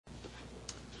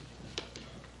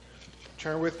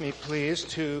Turn with me, please,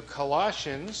 to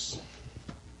Colossians,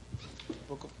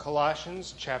 book of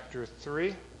Colossians, chapter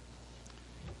 3.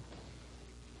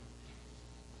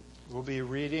 We'll be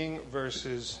reading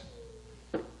verses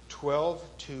 12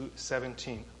 to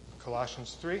 17.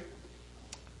 Colossians 3,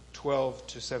 12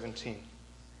 to 17.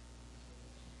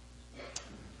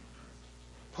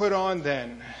 Put on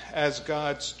then, as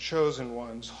God's chosen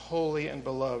ones, holy and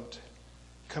beloved,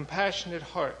 compassionate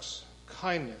hearts,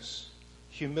 kindness,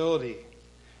 humility,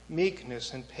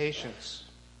 meekness, and patience,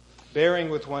 bearing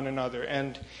with one another,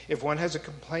 and if one has a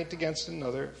complaint against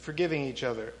another, forgiving each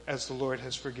other, as the Lord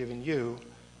has forgiven you,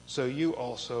 so you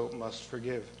also must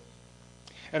forgive.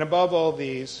 And above all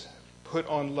these, put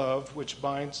on love, which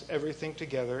binds everything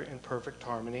together in perfect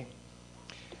harmony.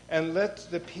 And let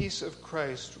the peace of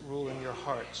Christ rule in your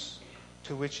hearts,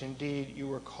 to which indeed you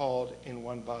were called in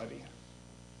one body.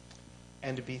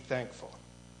 And be thankful.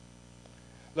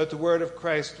 Let the word of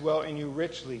Christ dwell in you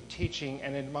richly, teaching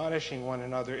and admonishing one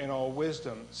another in all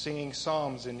wisdom, singing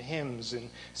psalms and hymns and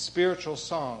spiritual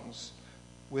songs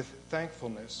with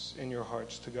thankfulness in your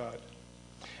hearts to God.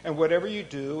 And whatever you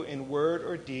do in word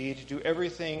or deed, do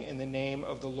everything in the name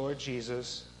of the Lord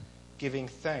Jesus, giving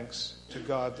thanks to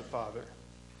God the Father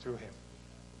through him.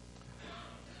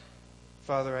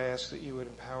 Father, I ask that you would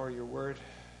empower your word.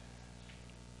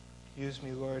 Use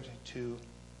me, Lord, to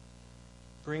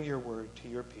bring your word to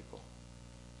your people,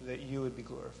 that you would be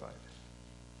glorified.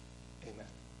 Amen.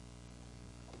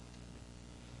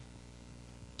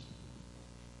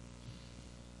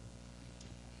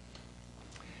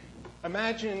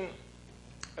 Imagine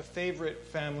a favorite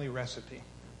family recipe,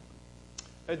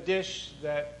 a dish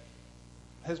that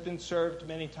has been served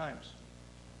many times.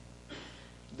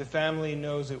 The family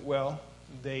knows it well.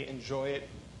 They enjoy it.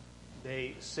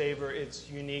 They savor its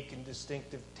unique and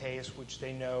distinctive taste, which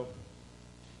they know.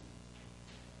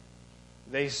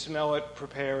 They smell it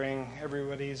preparing.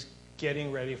 Everybody's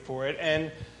getting ready for it.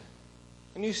 And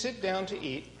when you sit down to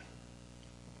eat,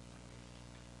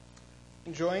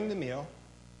 enjoying the meal,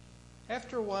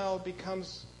 after a while it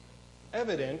becomes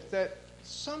evident that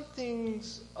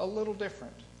something's a little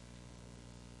different.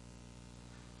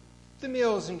 The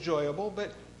meal is enjoyable,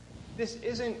 but this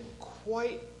isn't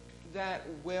quite that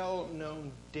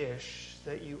well-known dish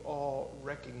that you all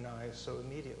recognize so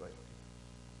immediately.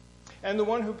 And the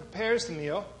one who prepares the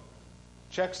meal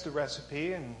checks the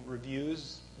recipe and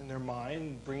reviews in their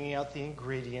mind, bringing out the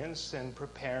ingredients and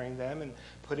preparing them and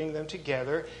putting them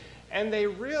together. And they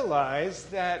realize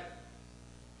that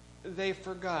they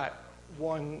forgot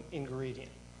one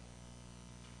ingredient.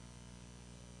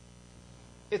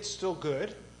 It's still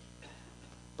good,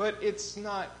 but it's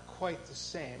not quite the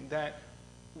same. That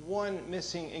one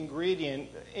missing ingredient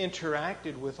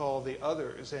interacted with all the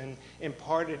others and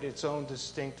imparted its own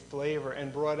distinct flavor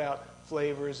and brought out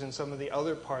flavors in some of the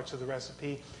other parts of the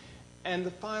recipe, and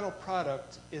the final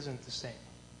product isn't the same.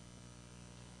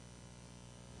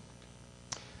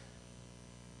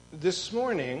 This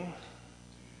morning,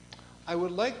 I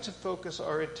would like to focus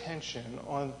our attention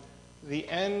on the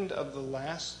end of the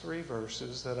last three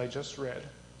verses that I just read,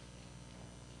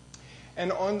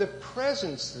 and on the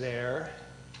presence there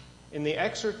in the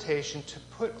exhortation to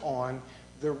put on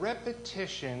the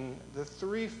repetition, the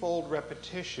threefold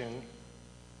repetition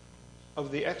of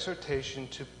the exhortation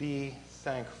to be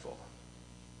thankful.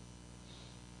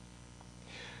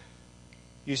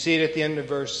 You see it at the end of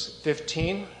verse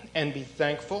 15, and be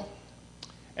thankful.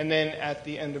 And then at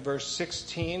the end of verse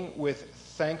 16, with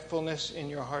thankfulness in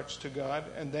your hearts to God.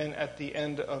 And then at the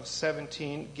end of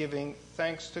 17, giving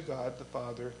thanks to God the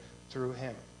Father through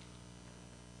him.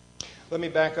 Let me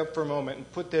back up for a moment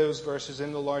and put those verses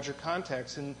in the larger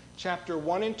context. In chapter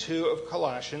 1 and 2 of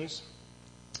Colossians,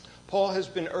 Paul has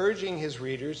been urging his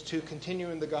readers to continue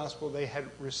in the gospel they had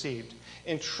received,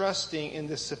 in trusting in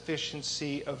the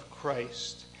sufficiency of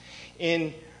Christ,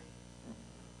 in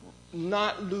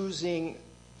not losing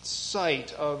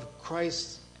sight of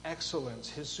Christ's excellence,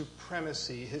 his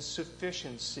supremacy, his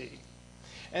sufficiency.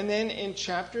 And then in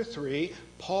chapter 3,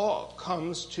 Paul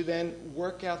comes to then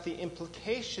work out the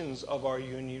implications of our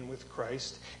union with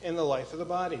Christ in the life of the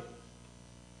body.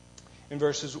 In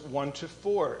verses 1 to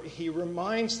 4, he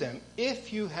reminds them,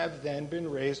 if you have then been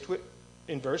raised with,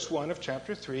 in verse 1 of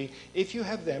chapter 3, if you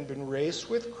have then been raised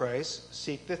with Christ,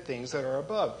 seek the things that are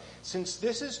above. Since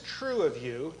this is true of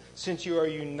you, since you are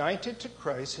united to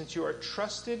Christ, since you are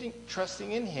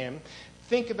trusting in him,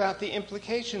 think about the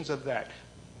implications of that.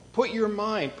 Put your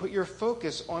mind, put your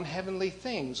focus on heavenly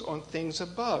things, on things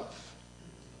above.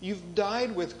 You've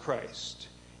died with Christ.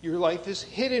 Your life is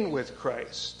hidden with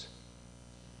Christ.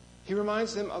 He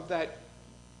reminds them of that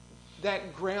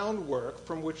that groundwork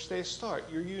from which they start.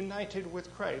 You're united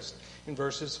with Christ. In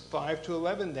verses 5 to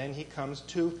 11, then, he comes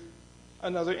to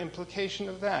another implication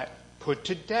of that. Put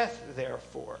to death,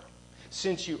 therefore.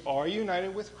 Since you are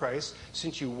united with Christ,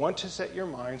 since you want to set your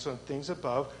minds on things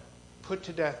above, put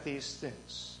to death these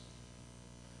things.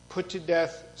 Put to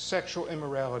death sexual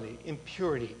immorality,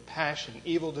 impurity, passion,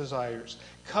 evil desires,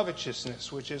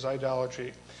 covetousness, which is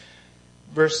idolatry.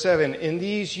 Verse 7, in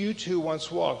these you too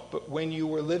once walked, but when you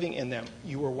were living in them,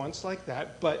 you were once like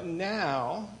that, but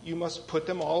now you must put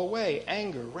them all away.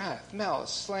 Anger, wrath, malice,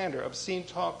 slander, obscene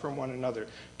talk from one another.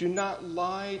 Do not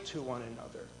lie to one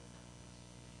another.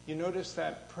 You notice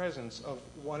that presence of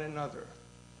one another.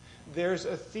 There's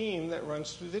a theme that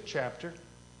runs through the chapter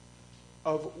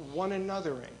of one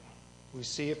anothering. We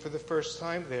see it for the first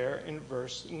time there in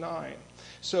verse 9.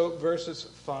 So verses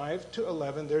 5 to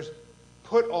 11, there's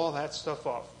put all that stuff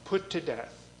off, put to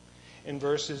death. In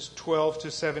verses 12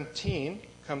 to 17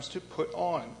 comes to put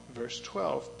on. Verse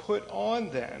 12, put on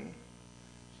then,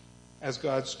 as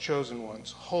God's chosen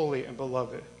ones, holy and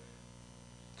beloved,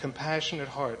 compassionate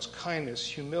hearts, kindness,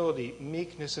 humility,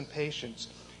 meekness, and patience,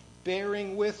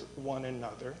 bearing with one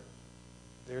another.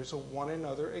 There's a one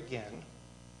another again.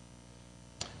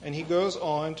 And he goes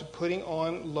on to putting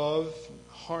on love,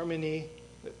 harmony,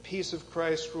 the peace of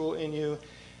Christ rule in you.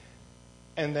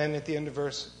 And then at the end of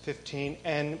verse 15,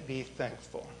 and be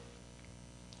thankful.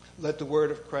 Let the word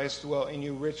of Christ dwell in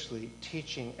you richly,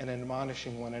 teaching and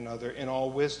admonishing one another in all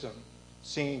wisdom,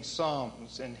 singing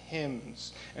psalms and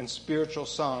hymns and spiritual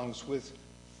songs with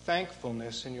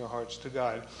thankfulness in your hearts to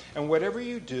God. And whatever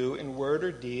you do in word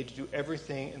or deed, do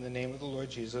everything in the name of the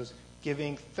Lord Jesus,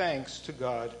 giving thanks to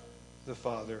God the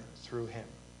Father through him.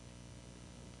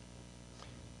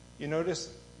 You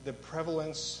notice the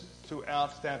prevalence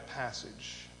throughout that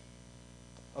passage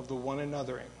of the one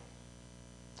anothering.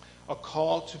 A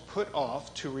call to put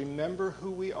off, to remember who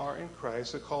we are in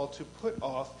Christ, a call to put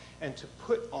off and to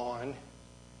put on.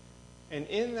 And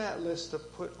in that list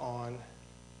of put on,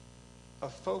 a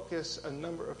focus a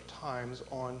number of times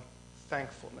on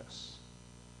thankfulness.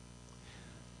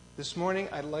 This morning,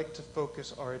 I'd like to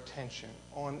focus our attention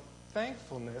on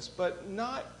thankfulness, but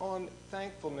not on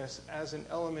thankfulness as an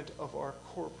element of our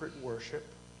corporate worship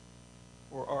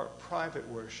or our private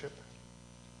worship.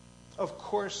 Of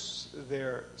course,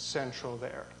 they're central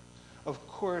there. Of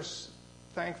course,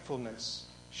 thankfulness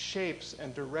shapes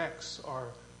and directs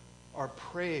our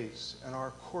praise and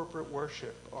our corporate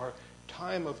worship, our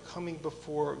time of coming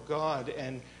before God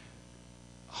and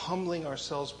humbling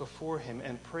ourselves before him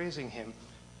and praising him.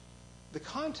 The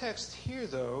context here,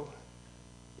 though,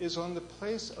 is on the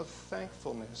place of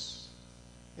thankfulness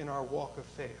in our walk of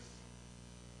faith,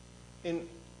 in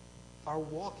our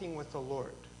walking with the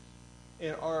Lord,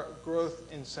 in our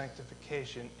growth in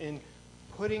sanctification, in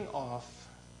putting off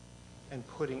and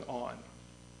putting on.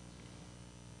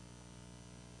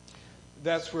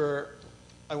 That's where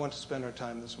I want to spend our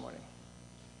time this morning.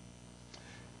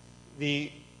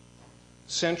 The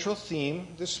central theme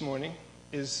this morning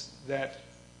is that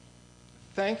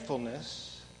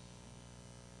thankfulness,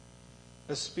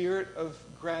 a spirit of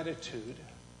gratitude,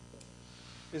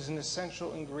 is an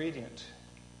essential ingredient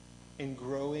in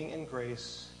growing in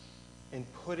grace, in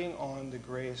putting on the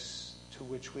grace to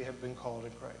which we have been called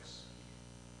in Christ.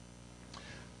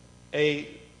 A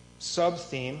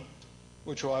sub-theme,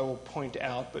 which I will point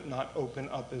out but not open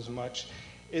up as much,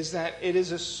 is that it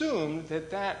is assumed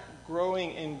that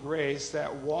growing in grace,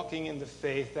 that walking in the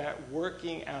faith, that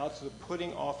working out, the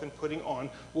putting off and putting on,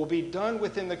 will be done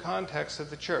within the context of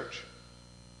the church.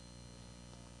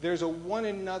 There's a one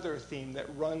another theme that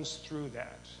runs through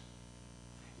that.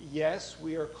 Yes,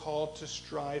 we are called to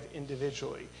strive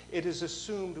individually. It is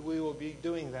assumed we will be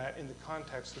doing that in the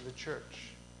context of the church.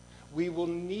 We will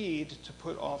need to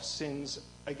put off sins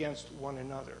against one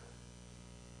another.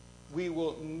 We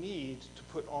will need to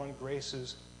put on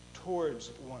graces towards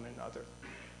one another.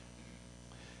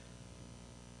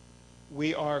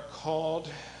 We are called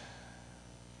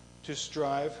to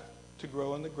strive to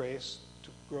grow in the grace,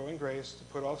 to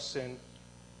put off sin.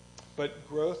 But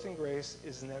growth in grace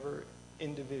is never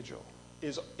individual.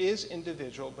 Is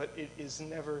individual, but it is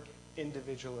never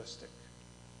individualistic.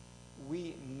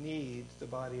 We need the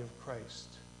body of Christ.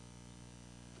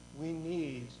 We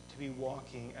need to be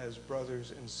walking as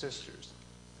brothers and sisters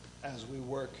as we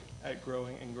work at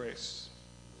growing in grace.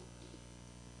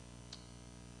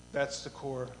 That's the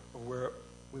core of where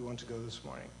we want to go this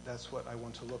morning. That's what I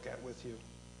want to look at with you.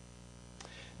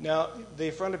 Now,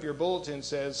 the front of your bulletin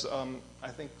says, I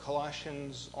think,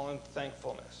 Colossians on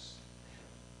thankfulness.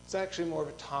 It's actually more of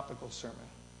a topical sermon.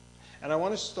 And I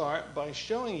want to start by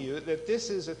showing you that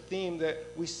this is a theme that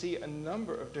we see a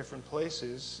number of different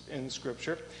places in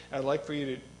Scripture. I'd like for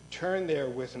you to turn there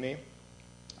with me.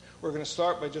 We're going to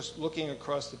start by just looking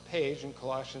across the page in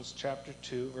Colossians chapter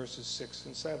 2, verses 6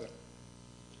 and 7.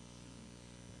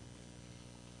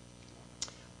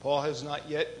 Paul has not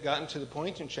yet gotten to the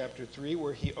point in chapter 3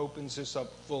 where he opens this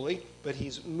up fully, but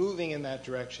he's moving in that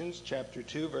direction. Chapter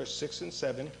 2, verse 6 and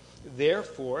 7.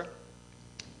 Therefore,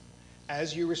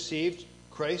 as you received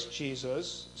Christ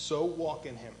Jesus, so walk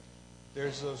in him.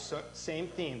 There's those same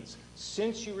themes.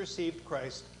 Since you received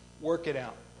Christ, work it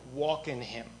out. Walk in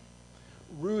him.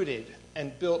 Rooted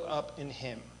and built up in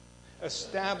him.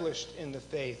 Established in the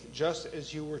faith, just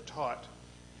as you were taught.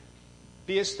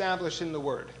 Be established in the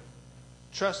word.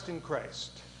 Trust in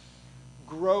Christ.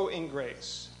 Grow in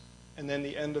grace. And then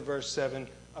the end of verse 7,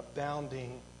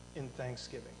 abounding in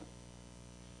thanksgiving.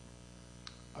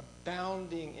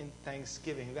 Abounding in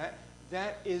thanksgiving.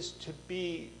 That is to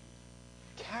be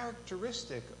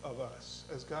characteristic of us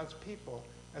as God's people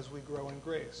as we grow in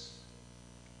grace.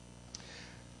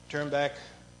 Turn back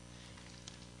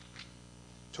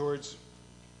towards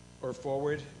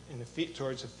towards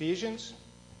Ephesians.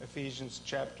 Ephesians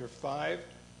chapter 5,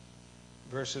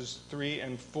 verses 3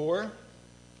 and 4.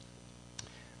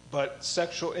 But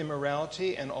sexual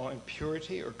immorality and all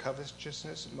impurity or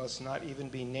covetousness must not even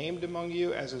be named among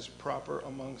you, as is proper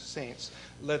among saints.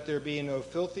 Let there be no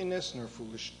filthiness, nor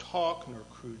foolish talk, nor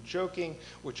crude joking,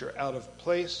 which are out of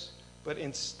place, but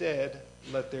instead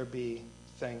let there be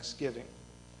thanksgiving.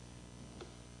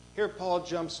 Here Paul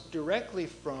jumps directly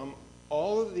from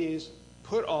all of these,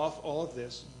 put off all of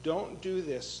this, don't do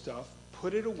this stuff,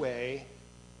 put it away,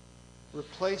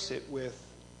 replace it with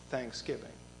thanksgiving.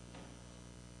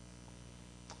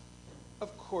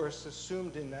 Of course,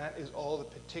 assumed in that is all the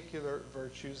particular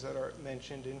virtues that are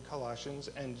mentioned in Colossians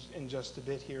and in just a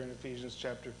bit here in Ephesians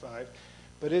chapter 5.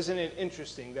 But isn't it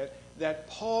interesting that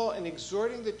Paul, in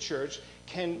exhorting the church,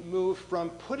 can move from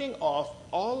putting off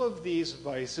all of these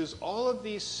vices, all of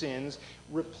these sins,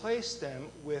 replace them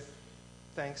with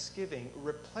thanksgiving,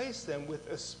 replace them with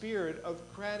a spirit of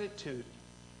gratitude.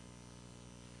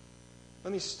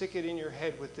 Let me stick it in your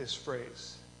head with this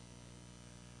phrase.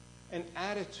 An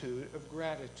attitude of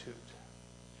gratitude.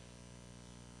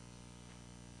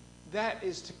 That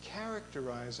is to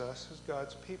characterize us as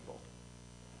God's people.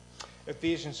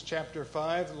 Ephesians chapter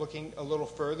 5, looking a little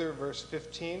further, verse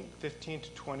 15 to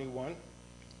 21.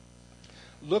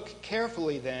 Look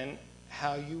carefully then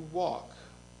how you walk.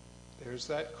 There's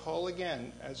that call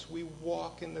again, as we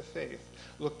walk in the faith.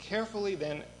 Look carefully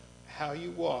then how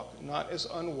you walk, not as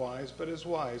unwise, but as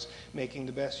wise, making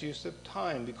the best use of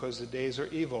time, because the days are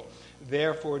evil.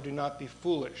 Therefore do not be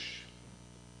foolish,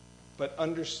 but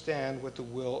understand what the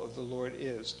will of the Lord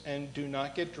is. And do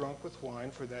not get drunk with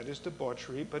wine, for that is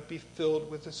debauchery, but be filled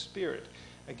with the Spirit.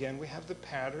 Again, we have the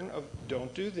pattern of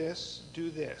don't do this, do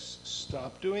this.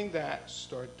 Stop doing that,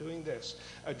 start doing this.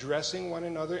 Addressing one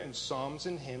another in psalms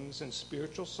and hymns and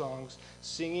spiritual songs,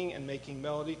 singing and making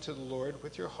melody to the Lord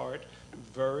with your heart.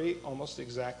 Almost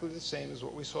exactly the same as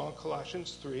what we saw in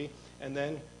Colossians 3. And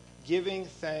then giving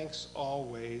thanks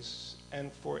always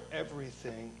and for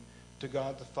everything to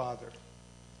God the Father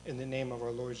in the name of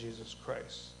our Lord Jesus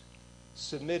Christ.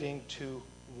 Submitting to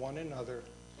one another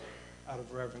out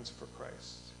of reverence for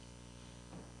Christ.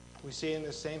 We see in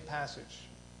this same passage,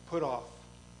 put off,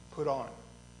 put on.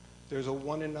 There's a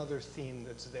one another theme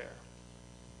that's there.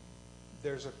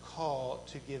 There's a call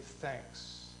to give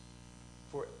thanks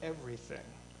for everything.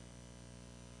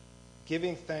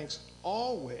 Giving thanks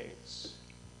always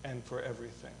and for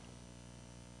everything.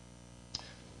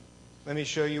 Let me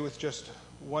show you with just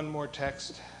one more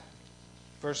text.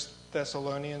 1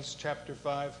 Thessalonians chapter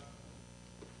 5.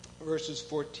 Verses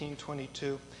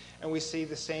 14-22, and we see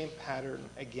the same pattern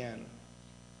again.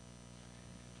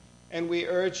 And we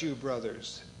urge you,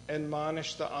 brothers,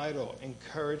 admonish the idle,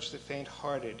 encourage the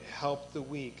faint-hearted, help the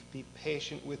weak, be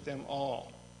patient with them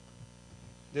all.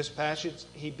 This passage,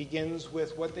 he begins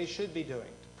with what they should be doing.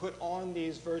 Put on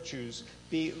these virtues,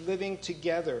 be living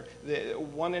together.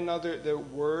 One another, the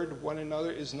word one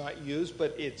another is not used,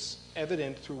 but it's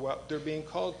evident through what they're being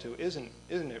called to, isn't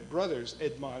it? Brothers,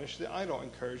 admonish the idle,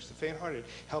 encourage the faint-hearted,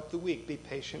 help the weak, be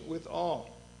patient with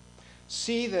all.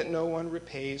 See that no one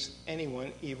repays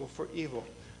anyone evil for evil,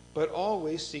 but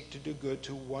always seek to do good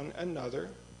to one another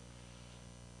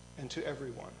and to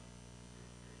everyone.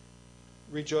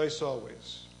 Rejoice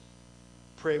always.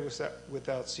 Pray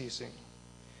without ceasing.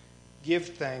 Give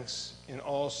thanks in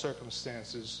all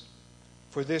circumstances,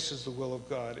 for this is the will of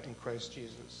God in Christ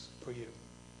Jesus for you.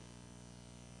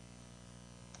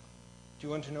 Do you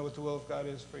want to know what the will of God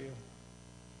is for you?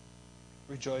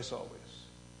 Rejoice always.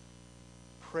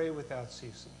 Pray without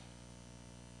ceasing.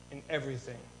 In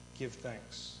everything, give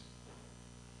thanks.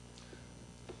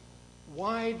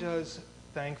 Why does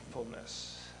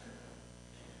thankfulness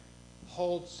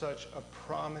hold such a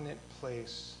prominent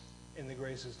place in the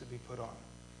graces to be put on?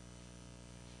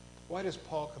 Why does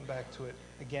Paul come back to it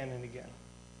again and again?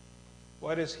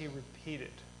 Why does he repeat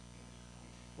it?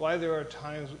 Why are there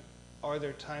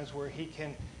times where he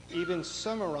can even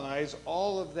summarize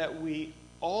all that we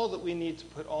need to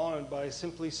put on by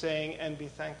simply saying, and be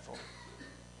thankful?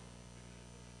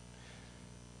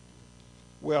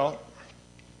 Well,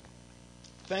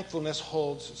 thankfulness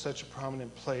holds such a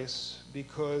prominent place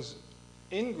because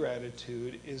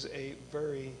ingratitude is a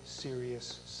very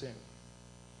serious sin.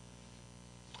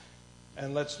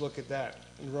 And let's look at that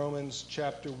in Romans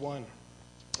chapter 1.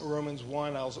 Romans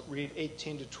 1, I'll read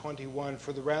 18 to 21.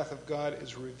 For the wrath of God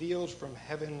is revealed from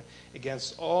heaven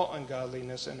against all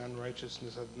ungodliness and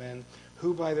unrighteousness of men,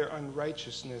 who by their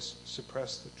unrighteousness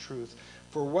suppress the truth.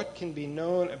 For what can be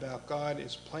known about God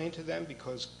is plain to them,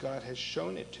 because God has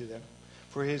shown it to them.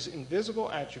 For his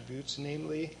invisible attributes,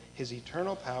 namely his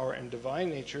eternal power and divine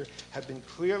nature, have been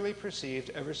clearly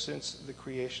perceived ever since the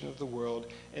creation of the world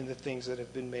and the things that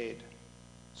have been made.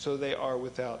 So they are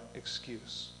without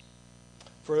excuse.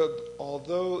 For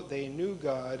although they knew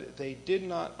God, they did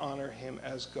not honor him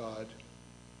as God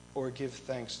or give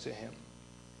thanks to him.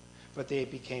 But they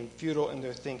became futile in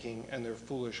their thinking, and their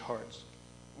foolish hearts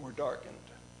were darkened.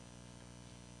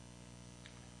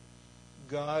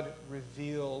 God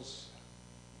reveals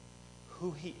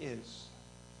who he is,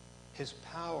 his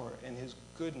power and his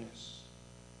goodness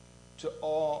to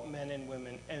all men and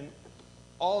women. And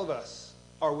all of us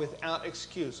are without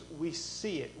excuse. We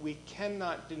see it. We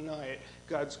cannot deny it.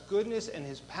 God's goodness and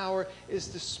his power is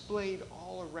displayed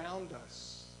all around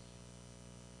us.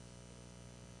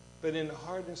 But in the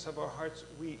hardness of our hearts,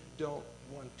 we don't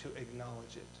want to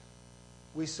acknowledge it.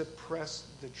 We suppress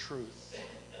the truth.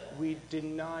 We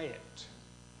deny it.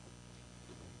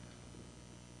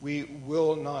 We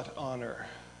will not honor.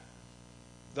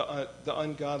 The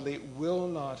ungodly will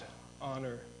not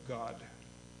honor God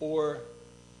or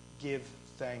give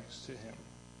thanks to him.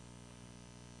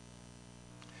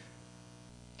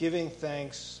 Giving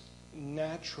thanks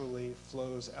naturally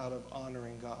flows out of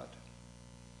honoring God.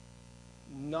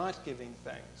 Not giving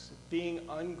thanks, being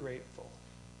ungrateful,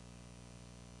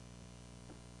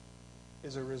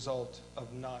 is a result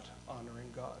of not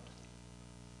honoring God.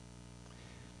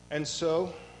 And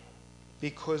so,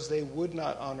 because they would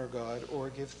not honor God or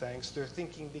give thanks, their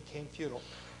thinking became futile,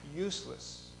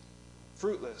 useless,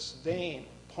 fruitless, vain,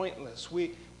 pointless.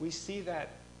 We see that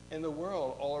in the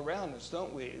world all around us,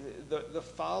 don't we? The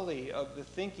folly of the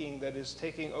thinking that is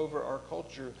taking over our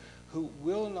culture, who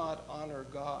will not honor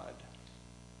God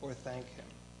or thank him.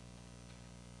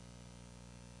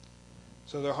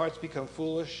 So their hearts become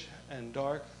foolish and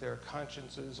dark, their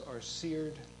consciences are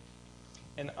seared,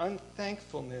 and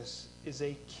unthankfulness is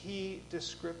a key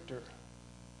descriptor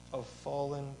of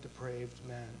fallen, depraved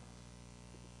man.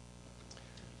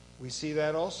 We see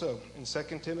that also in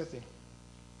 2 Timothy.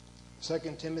 2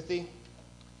 Timothy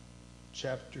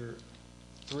chapter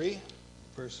 3,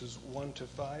 verses 1 to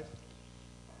 5.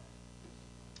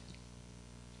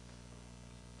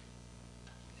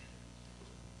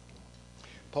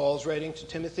 Paul's writing to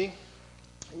Timothy,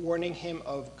 warning him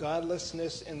of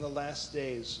godlessness in the last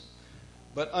days.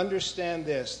 But understand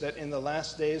this, that in the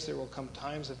last days there will come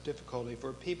times of difficulty,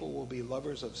 for people will be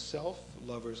lovers of self,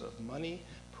 lovers of money,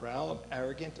 proud,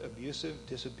 arrogant, abusive,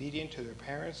 disobedient to their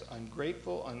parents,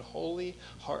 ungrateful, unholy,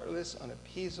 heartless,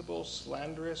 unappeasable,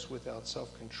 slanderous, without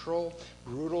self-control,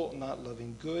 brutal, not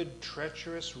loving good,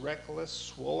 treacherous, reckless,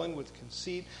 swollen with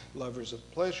conceit, lovers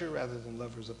of pleasure rather than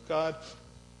lovers of God,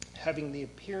 having the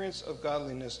appearance of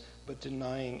godliness but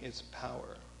denying its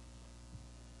power.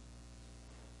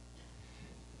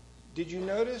 Did you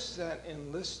notice that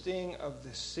in listing of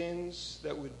the sins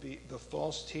that would be the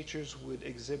false teachers would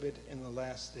exhibit in the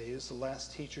last days, the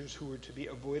last teachers who were to be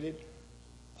avoided,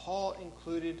 Paul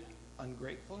included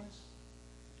ungratefulness?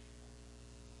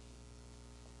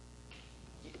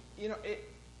 You know,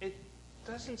 it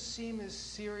doesn't seem as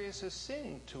serious a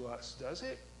sin to us, does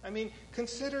it? I mean,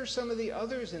 consider some of the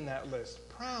others in that list.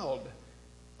 Proud,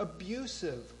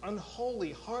 abusive,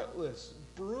 unholy, heartless,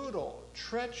 brutal,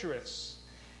 treacherous.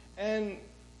 And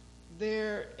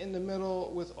there in the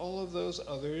middle with all of those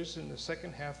others, in the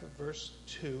second half of verse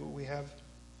 2, we have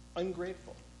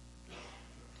ungrateful.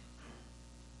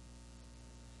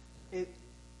 It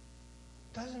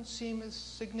doesn't seem as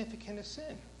significant a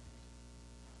sin.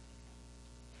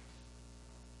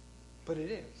 But it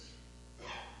is.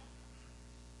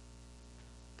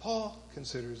 Paul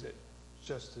considers it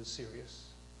just as serious.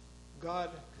 God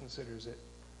considers it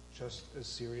just as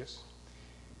serious.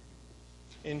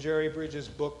 In Jerry Bridges'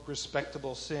 book,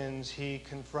 Respectable Sins, he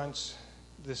confronts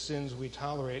the sins we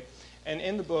tolerate. And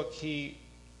in the book, he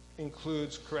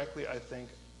includes, correctly I think,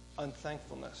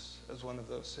 unthankfulness as one of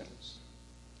those sins.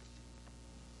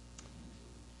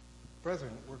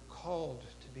 Brethren, we're called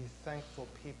to be thankful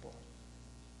people.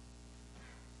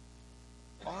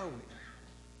 Are we?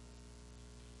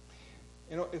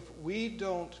 You know, if we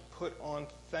don't put on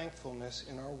thankfulness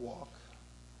in our walk,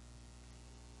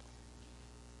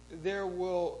 there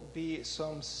will be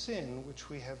some sin which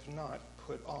we have not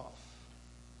put off.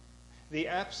 The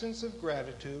absence of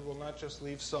gratitude will not just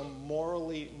leave some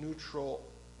morally neutral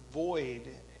void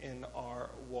in our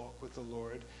walk with the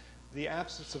Lord. The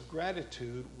absence of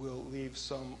gratitude will leave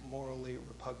some morally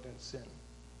repugnant sin.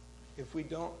 If we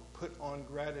don't put on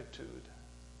gratitude,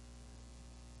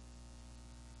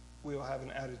 we will have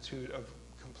an attitude of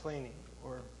complaining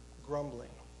or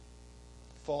grumbling,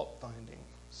 fault-finding,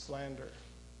 slander,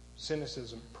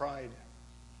 cynicism, pride,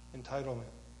 entitlement,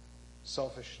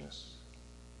 selfishness,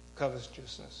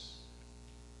 covetousness.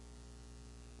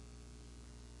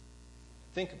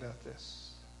 Think about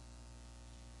this.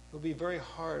 It will be very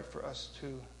hard for us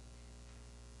to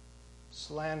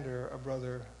slander a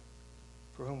brother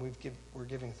for whom we're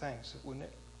giving thanks, wouldn't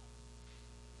it?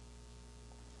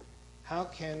 How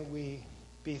can we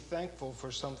be thankful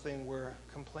for something we're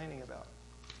complaining about?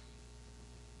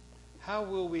 How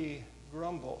will we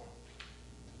grumble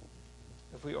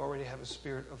if we already have a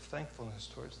spirit of thankfulness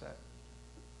towards that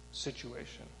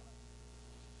situation?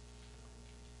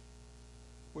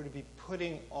 We're to be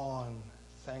putting on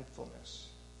thankfulness.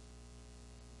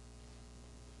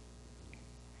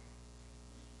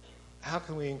 How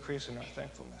can we increase in our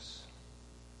thankfulness?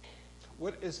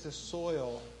 What is the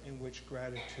soil in which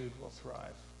gratitude will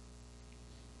thrive?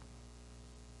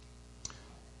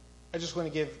 I just want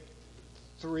to give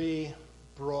 3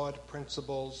 broad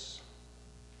principles.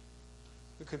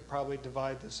 We could probably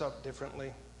divide this up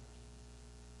differently.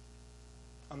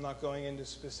 I'm not going into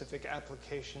specific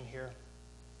application here.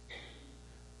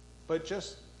 But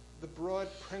just the broad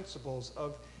principles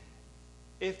of,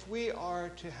 if we are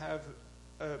to have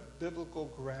a biblical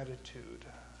gratitude,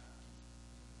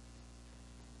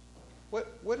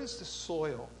 what is the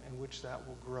soil in which that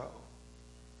will grow?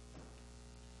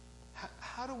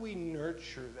 How do we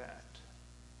nurture that?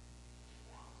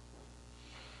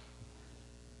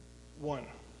 1,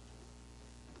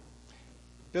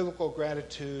 biblical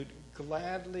gratitude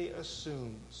gladly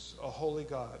assumes a holy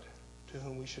God to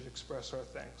whom we should express our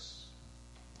thanks.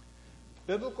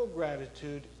 Biblical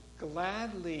gratitude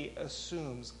gladly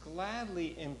assumes,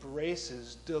 gladly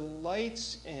embraces,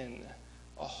 delights in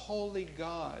a holy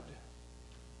God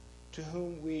to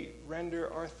whom we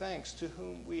render our thanks, to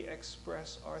whom we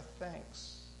express our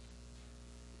thanks.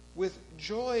 With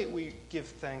joy we give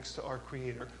thanks to our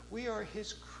Creator. We are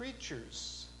His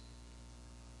creatures.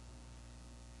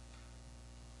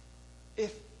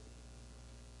 If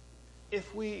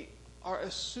we are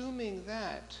assuming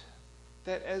that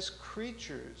as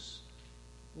creatures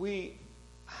we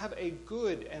have a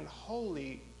good and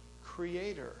holy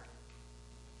Creator,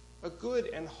 a good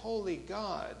and holy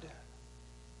God,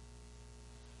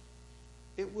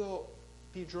 it will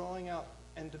be drawing out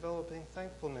and developing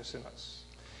thankfulness in us.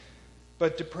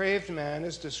 But depraved man,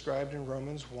 as described in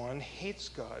Romans 1, hates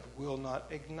God, will not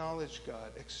acknowledge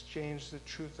God, exchange the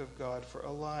truth of God for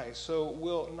a lie, so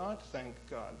will not thank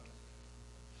God.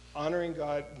 Honoring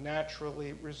God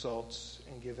naturally results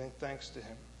in giving thanks to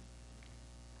Him.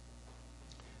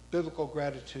 Biblical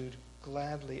gratitude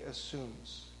gladly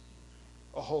assumes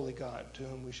a holy God to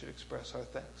whom we should express our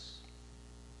thanks.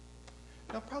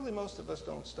 Now, probably most of us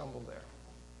don't stumble there.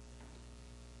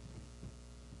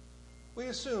 We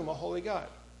assume a holy God.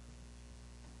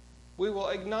 We will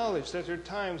acknowledge that there are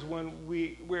times when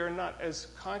we're not as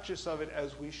conscious of it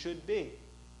as we should be.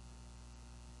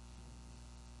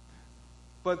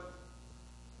 But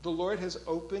the Lord has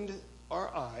opened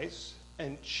our eyes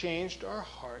and changed our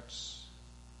hearts.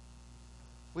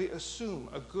 We assume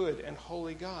a good and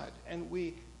holy God, and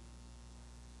we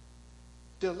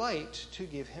delight to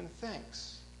give Him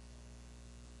thanks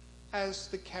as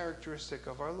the characteristic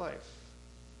of our life.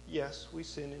 Yes, we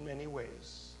sin in many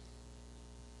ways.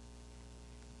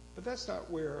 But that's not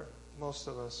where most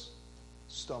of us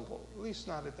stumble, at least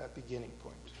not at that beginning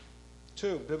point.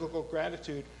 2, biblical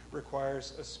gratitude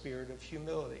requires a spirit of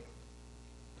humility.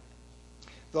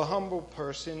 The humble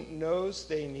person knows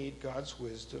they need God's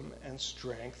wisdom and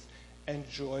strength and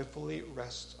joyfully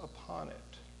rests upon it.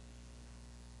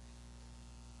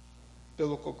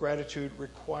 Biblical gratitude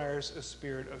requires a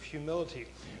spirit of humility.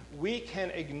 We can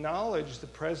acknowledge the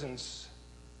presence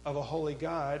of a holy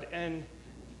God and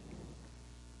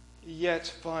yet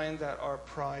find that our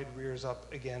pride rears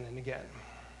up again and again.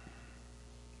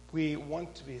 We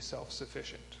want to be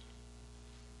self-sufficient.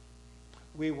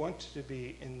 We want to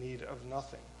be in need of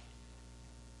nothing.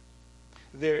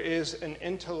 There is an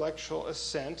intellectual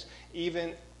assent,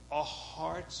 even a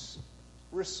heart's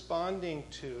responding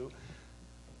to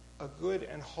a good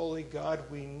and holy God.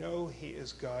 We know he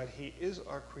is God. He is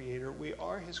our creator. We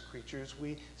are his creatures.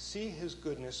 We see his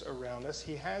goodness around us.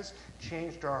 He has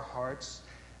changed our hearts,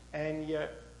 and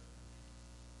yet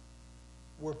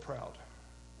we're proud.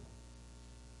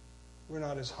 We're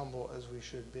not as humble as we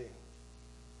should be.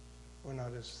 We're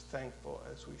not as thankful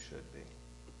as we should be.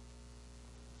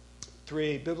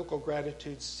 3, biblical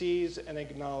gratitude sees and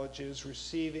acknowledges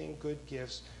receiving good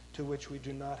gifts to which we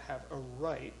do not have a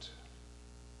right.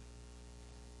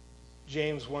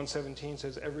 James 1:17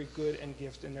 says, every good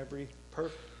gift and every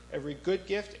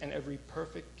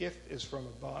perfect gift is from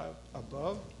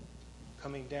above,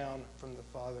 coming down from the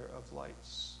Father of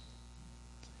lights.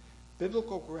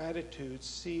 Biblical gratitude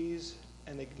sees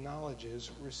and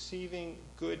acknowledges receiving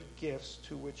good gifts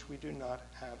to which we do not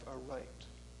have a right.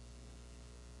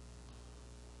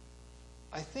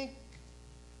 I think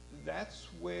that's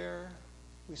where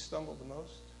we stumble the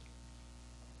most.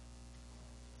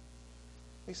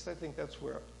 At least I think that's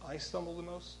where I stumble the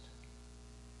most.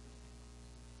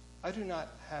 I do not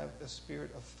have a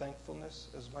spirit of thankfulness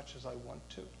as much as I want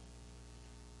to.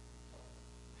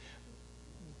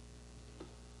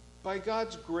 By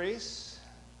God's grace,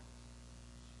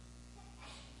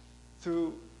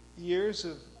 through years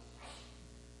of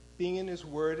being in his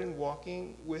word and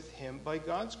walking with him, by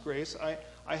God's grace,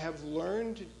 I have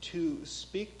learned to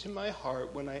speak to my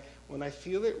heart when I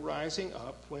feel it rising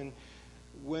up,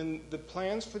 when the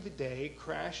plans for the day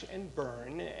crash and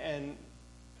burn, and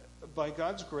by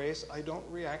God's grace, I don't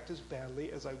react as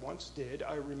badly as I once did.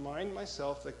 I remind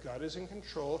myself that God is in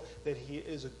control, that he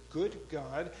is a good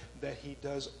God, that he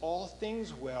does all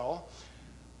things well.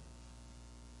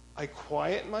 I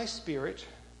quiet my spirit.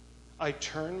 I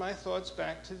turn my thoughts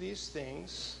back to these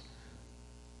things.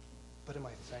 But am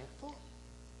I thankful?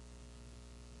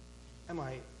 Am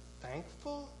I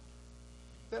thankful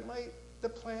that the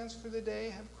plans for the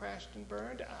day have crashed and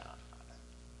burned?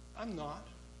 I'm not.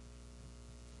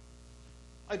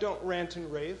 I don't rant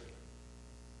and rave.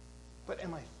 But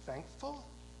am I thankful?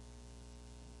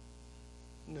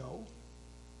 No.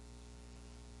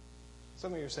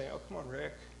 Some of you are saying, oh, come on,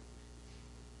 Rick.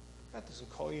 God doesn't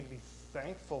call you to be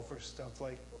thankful for stuff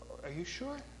like, are you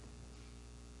sure?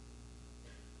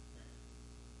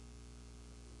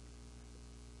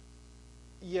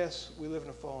 Yes, we live in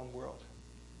a fallen world.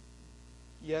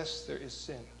 Yes, there is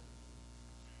sin.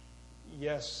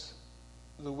 Yes,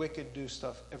 the wicked do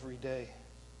stuff every day,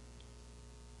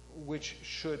 which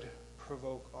should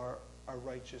provoke our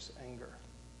righteous anger.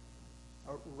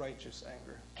 Our righteous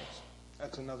anger.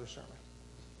 That's another sermon.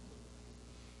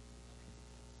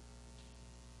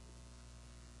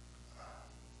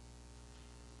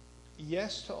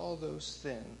 Yes to all those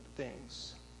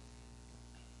things.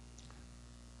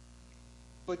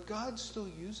 But God still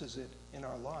uses it in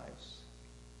our lives.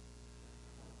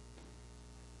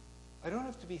 I don't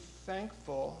have to be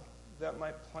thankful that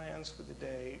my plans for the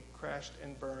day crashed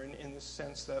and burned in the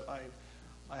sense that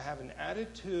I have an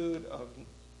attitude of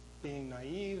being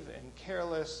naive and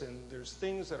careless, and there's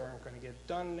things that aren't going to get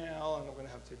done now, and I'm going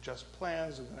to have to adjust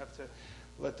plans, I'm going to have to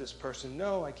let this person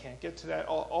know I can't get to that.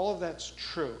 All of that's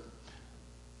true.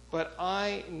 But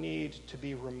I need to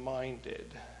be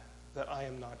reminded that I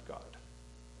am not God.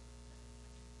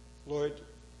 Lord,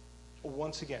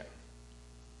 once again,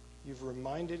 you've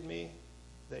reminded me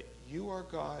that you are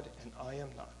God and I am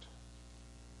not.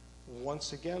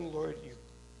 Once again, Lord,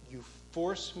 you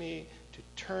force me to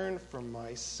turn from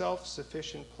my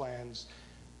self-sufficient plans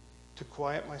to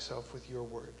quiet myself with your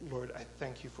word. Lord, I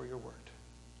thank you for your word.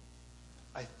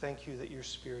 I thank you that your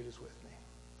Spirit is with me.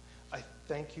 I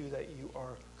thank you that you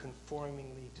are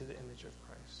conforming me to the image of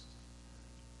Christ.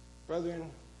 Brethren,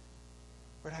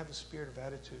 we're to have a spirit of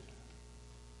attitude.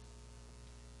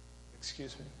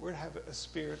 We're to have a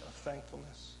spirit of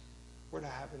thankfulness. We're to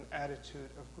have an attitude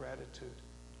of gratitude.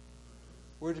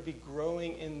 We're to be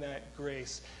growing in that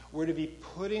grace. We're to be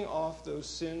putting off those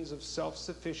sins of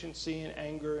self-sufficiency and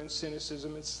anger and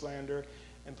cynicism and slander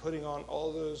and putting on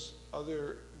all those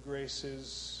other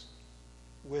graces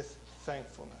with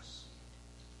thankfulness.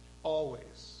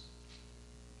 Always.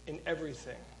 In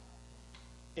everything.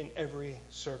 In every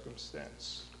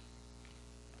circumstance.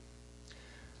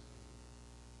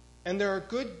 And there are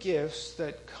good gifts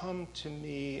that come to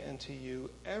me and to you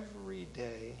every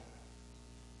day,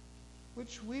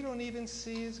 which we don't even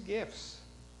see as gifts.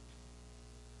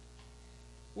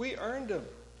 We earned them.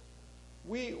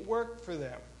 We worked for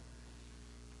them.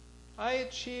 I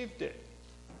achieved it.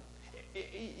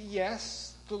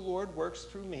 Yes, the Lord works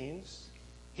through means.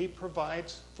 He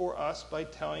provides for us by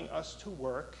telling us to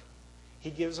work. He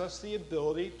gives us the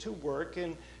ability to work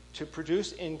and to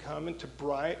produce income and to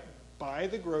buy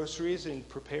the groceries and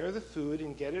prepare the food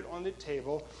and get it on the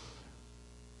table.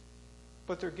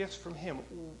 But they're gifts from Him.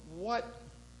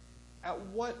 At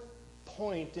what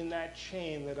point in that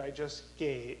chain that I just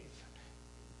gave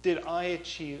did I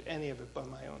achieve any of it by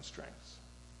my own strength?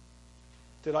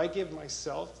 Did I give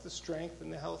myself the strength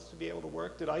and the health to be able to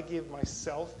work? Did I give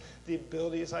myself the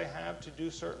abilities I have to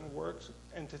do certain works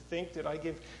and to think? Did I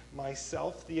give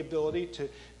myself the ability to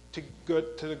go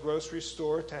to the grocery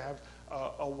store, to have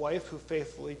a wife who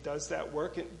faithfully does that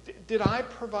work? And did I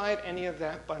provide any of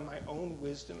that by my own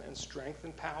wisdom and strength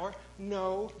and power?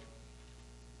 No.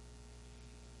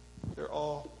 They're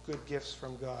all good gifts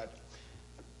from God.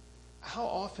 How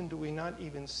often do we not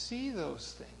even see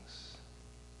those things?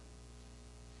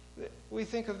 We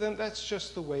think of them, that's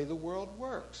just the way the world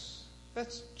works.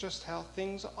 That's just how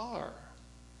things are.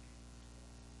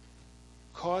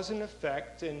 Cause and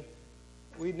effect, and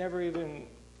we never even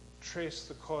trace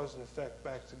the cause and effect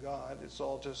back to God. It's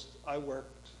all just, I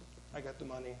worked, I got the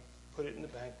money, put it in the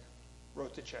bank,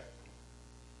 wrote the check.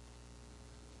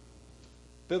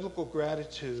 Biblical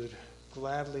gratitude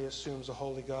gladly assumes a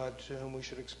holy God to whom we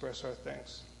should express our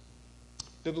thanks.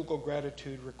 Biblical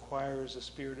gratitude requires a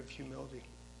spirit of humility.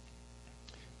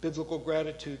 Biblical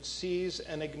gratitude sees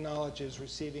and acknowledges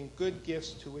receiving good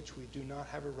gifts to which we do not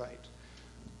have a right.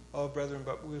 Oh, brethren,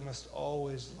 but we must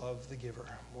always love the giver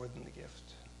more than the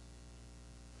gift.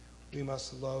 We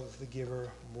must love the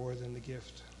giver more than the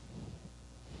gift.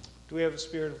 Do we have a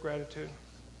spirit of gratitude?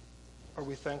 Are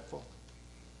we thankful?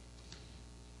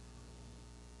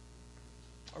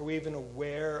 Are we even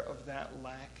aware of that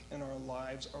lack in our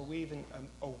lives? Are we even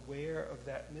aware of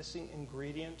that missing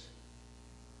ingredient?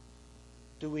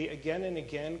 Do we again and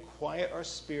again quiet our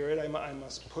spirit? I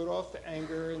must put off the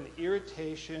anger and the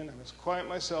irritation. I must quiet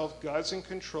myself. God's in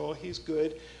control. He's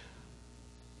good.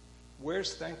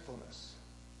 Where's thankfulness?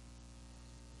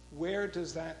 Where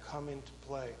does that come into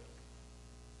play?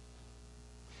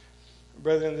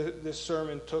 Brethren, this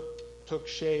sermon took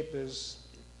shape as,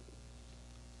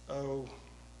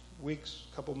 weeks,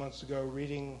 a couple months ago,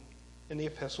 reading in the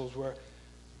epistles, where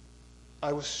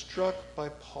I was struck by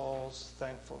Paul's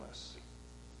thankfulness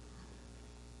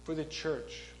for the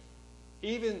church,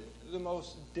 even the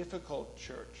most difficult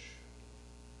church,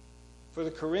 for the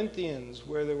Corinthians,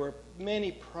 where there were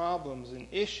many problems and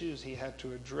issues he had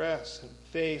to address and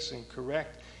face and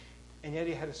correct, and yet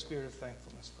he had a spirit of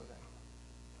thankfulness for them.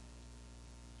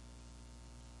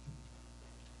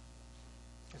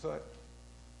 I thought,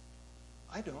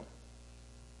 I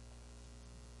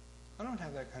don't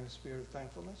have that kind of spirit of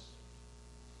thankfulness.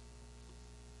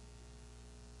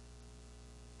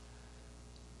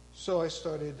 So I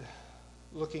started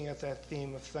looking at that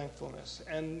theme of thankfulness,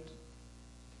 and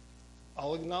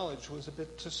I'll acknowledge was a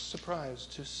bit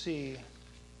surprised to see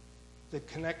the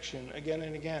connection again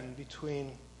and again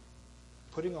between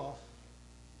putting off,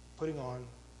 putting on,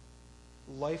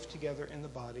 life together in the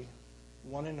body,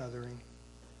 one anothering,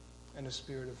 and a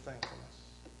spirit of thankfulness.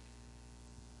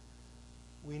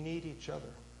 We need each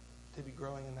other to be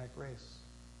growing in that grace.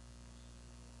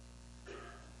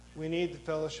 We need the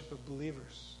fellowship of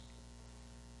believers.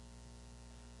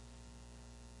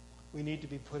 We need to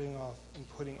be putting off and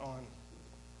putting on.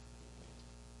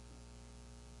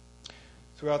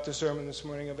 Throughout the sermon this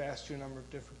morning, I've asked you a number of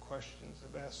different questions.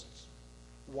 I've asked,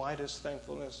 why does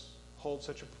thankfulness hold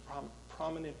such a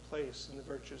prominent place in the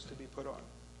virtues to be put on?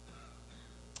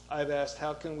 I've asked,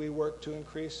 how can we work to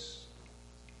increase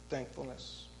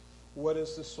thankfulness? What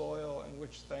is the soil in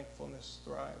which thankfulness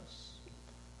thrives?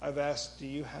 I've asked, do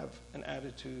you have an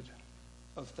attitude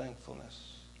of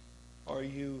thankfulness? Are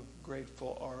you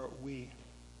grateful? Are we?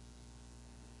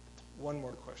 One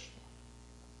more question.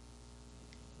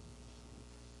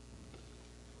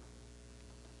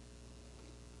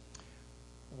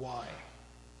 Why?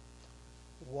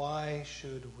 Why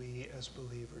should we as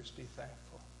believers be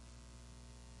thankful?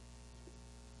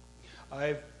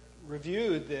 I've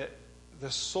reviewed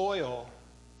the soil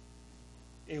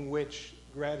in which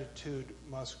gratitude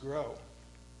must grow.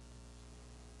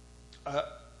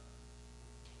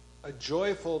 A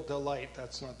joyful delight,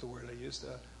 that's not the word I used,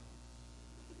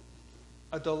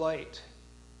 a delight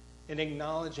in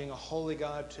acknowledging a holy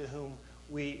God to whom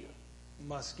we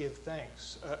must give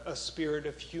thanks, a spirit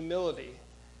of humility,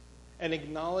 an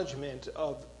acknowledgement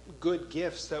of good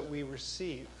gifts that we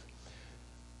receive.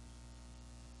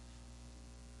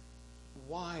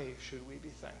 Why should we be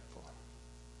thankful?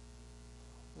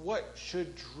 What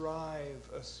should drive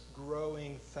us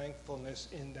growing thankfulness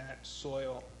in that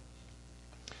soil?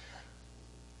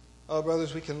 Oh,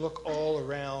 brothers, we can look all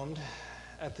around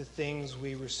at the things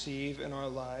we receive in our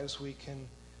lives. We can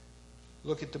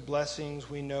look at the blessings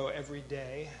we know every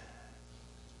day,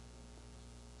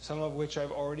 some of which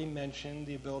I've already mentioned,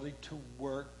 the ability to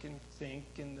work and think,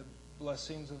 and the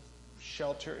blessings of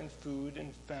shelter and food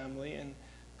and family and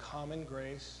common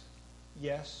grace.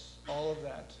 Yes, all of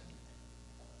that.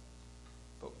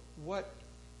 But what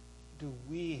do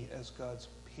we as God's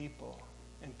people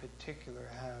in particular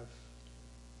have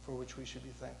for which we should be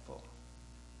thankful?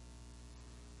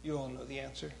 You all know the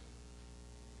answer.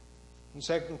 In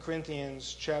 2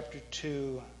 Corinthians chapter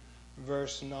 2,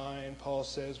 verse 9, Paul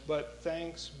says, "But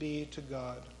thanks be to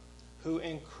God, who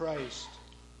in Christ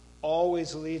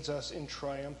always leads us in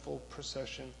triumphal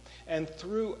procession, and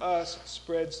through us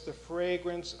spreads the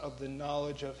fragrance of the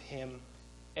knowledge of him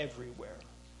everywhere."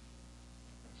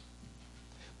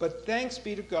 But thanks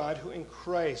be to God, who in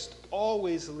Christ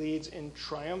always leads in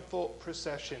triumphal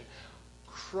procession.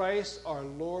 Christ, our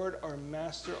Lord, our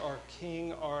Master, our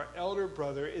King, our elder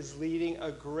brother, is leading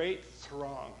a great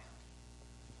throng.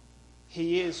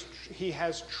 He has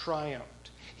triumphed.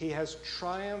 He has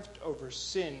triumphed over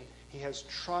sin. He has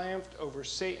triumphed over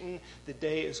Satan. The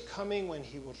day is coming when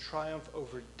he will triumph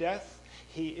over death.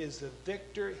 He is the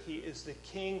victor. He is the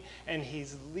king, and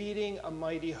he's leading a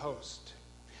mighty host.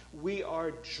 We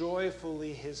are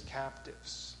joyfully his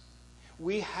captives.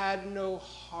 We had no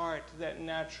heart that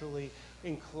naturally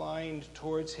inclined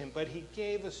towards him, but he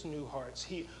gave us new hearts.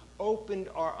 He opened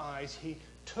our eyes. He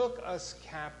took us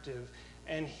captive,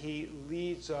 and he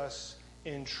leads us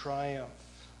in triumph.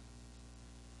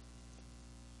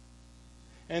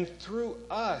 And through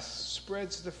us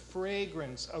spreads the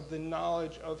fragrance of the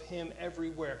knowledge of him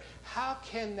everywhere. How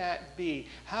can that be?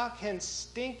 How can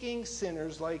stinking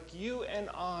sinners like you and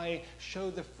I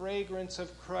show the fragrance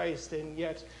of Christ? And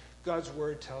yet God's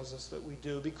word tells us that we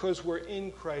do. Because we're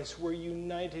in Christ, we're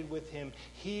united with him.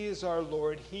 He is our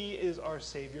Lord. He is our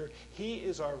Savior. He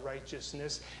is our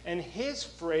righteousness. And his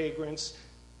fragrance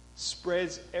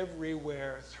spreads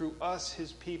everywhere through us,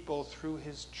 his people, through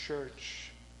his church.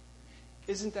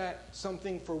 Isn't that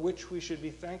something for which we should be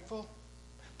thankful?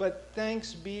 But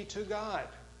thanks be to God.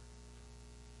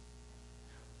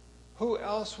 Who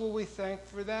else will we thank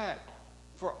for that?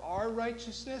 For our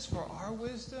righteousness, for our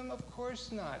wisdom? Of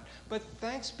course not. But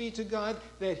thanks be to God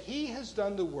that he has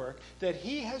done the work, that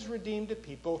he has redeemed the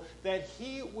people, that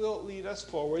he will lead us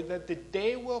forward, that the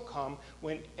day will come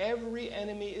when every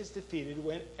enemy is defeated,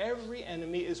 when every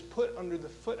enemy is put under the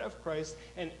foot of Christ,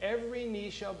 and every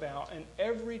knee shall bow, and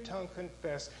every tongue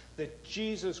confess that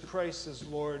Jesus Christ is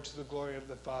Lord, to the glory of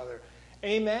the Father.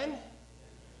 Amen?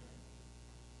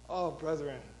 Oh,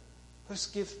 brethren, let's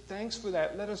give thanks for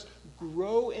that. Let us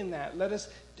grow in that. Let us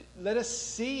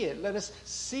see it. Let us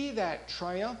see that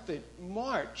triumphant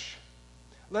march.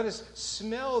 Let us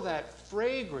smell that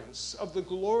fragrance of the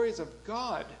glories of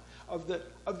God, of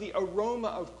the aroma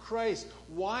of Christ.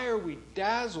 Why are we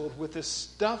dazzled with the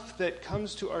stuff that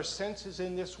comes to our senses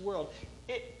in this world?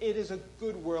 It is a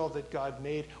good world that God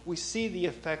made. We see the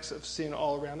effects of sin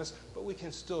all around us, but we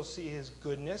can still see his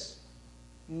goodness.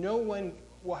 No one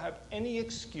will have any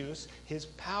excuse. His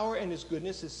power and his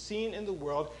goodness is seen in the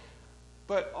world.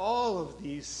 But all of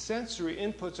these sensory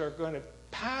inputs are going to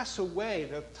pass away.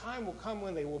 The time will come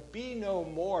when they will be no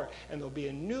more, and there'll be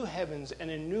a new heavens and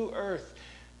a new earth.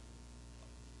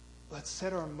 Let's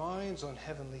set our minds on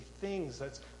heavenly things.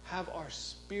 Let's have our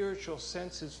spiritual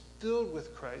senses filled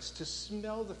with Christ, to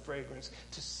smell the fragrance,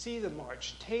 to see the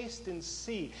march, taste and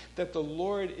see that the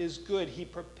Lord is good. He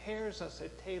prepares us a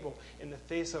table in the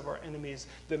face of our enemies.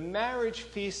 The marriage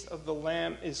feast of the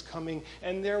Lamb is coming,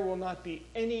 and there will not be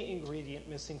any ingredient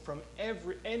missing from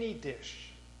any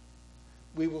dish.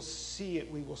 We will see it,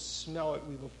 we will smell it,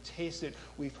 we will taste it.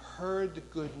 We've heard the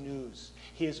good news.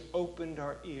 He has opened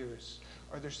our ears.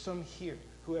 Are there some here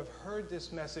who have heard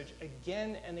this message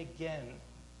again and again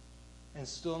and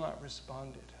still not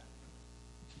responded?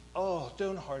 Oh,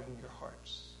 don't harden your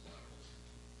hearts.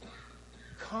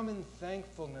 Come in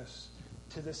thankfulness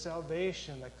to the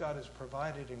salvation that God has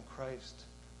provided in Christ.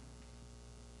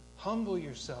 Humble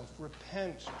yourself,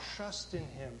 repent, trust in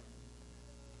him.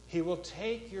 He will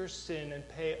take your sin and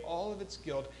pay all of its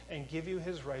guilt and give you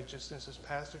his righteousness, as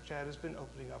Pastor Chad has been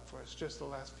opening up for us just the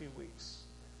last few weeks.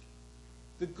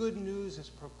 The good news is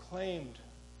proclaimed.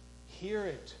 Hear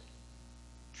it.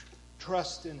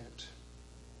 Trust in it.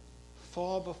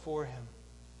 Fall before him.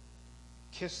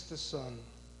 Kiss the Son,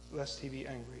 lest he be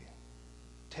angry.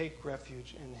 Take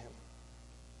refuge in him.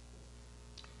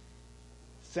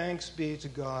 Thanks be to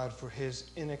God for his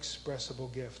inexpressible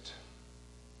gift.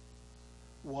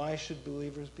 Why should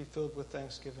believers be filled with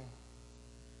thanksgiving?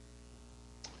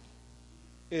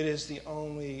 It is the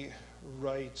only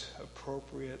right,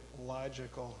 appropriate,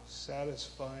 logical,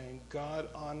 satisfying,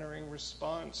 God-honoring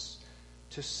response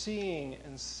to seeing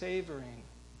and savoring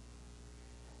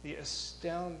the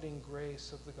astounding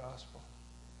grace of the gospel.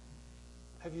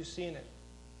 Have you seen it?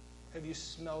 Have you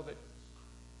smelled it?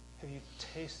 Have you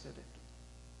tasted it?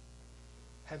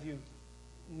 Have you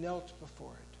knelt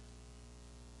before it?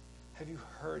 Have you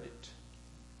heard it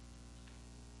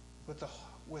with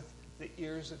the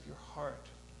ears of your heart?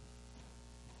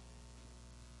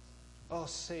 Oh,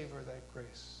 savor that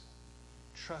grace.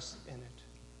 Trust in it.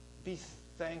 Be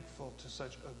thankful to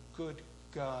such a good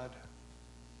God.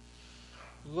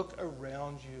 Look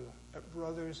around you at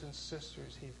brothers and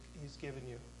sisters he's given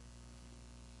you.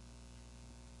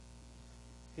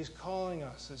 He's calling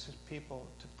us as his people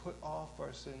to put off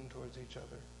our sin towards each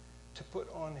other, to put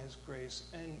on his grace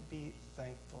and be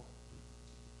thankful.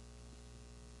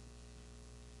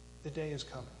 The day is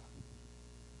coming.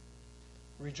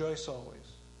 Rejoice always.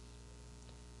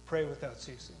 Pray without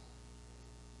ceasing.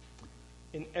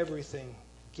 In everything,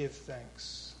 give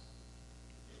thanks.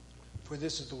 For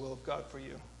this is the will of God for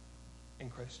you in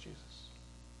Christ Jesus.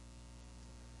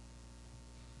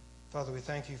 Father, we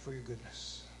thank you for your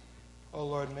goodness. Oh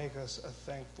Lord, make us a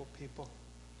thankful people.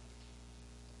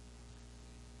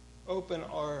 Open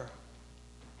our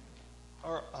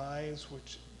eyes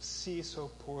which see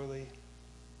so poorly.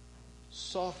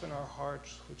 Soften our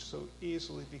hearts which so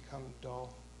easily become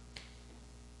dull.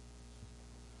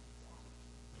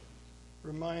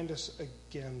 Remind us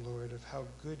again, Lord, of how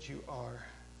good you are,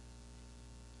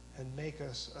 and make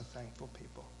us a thankful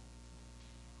people.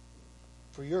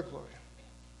 For your glory,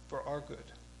 for our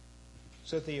good,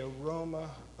 so that the aroma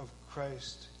of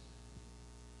Christ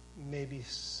may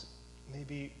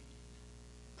be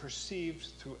perceived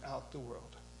throughout the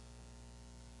world.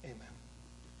 Amen.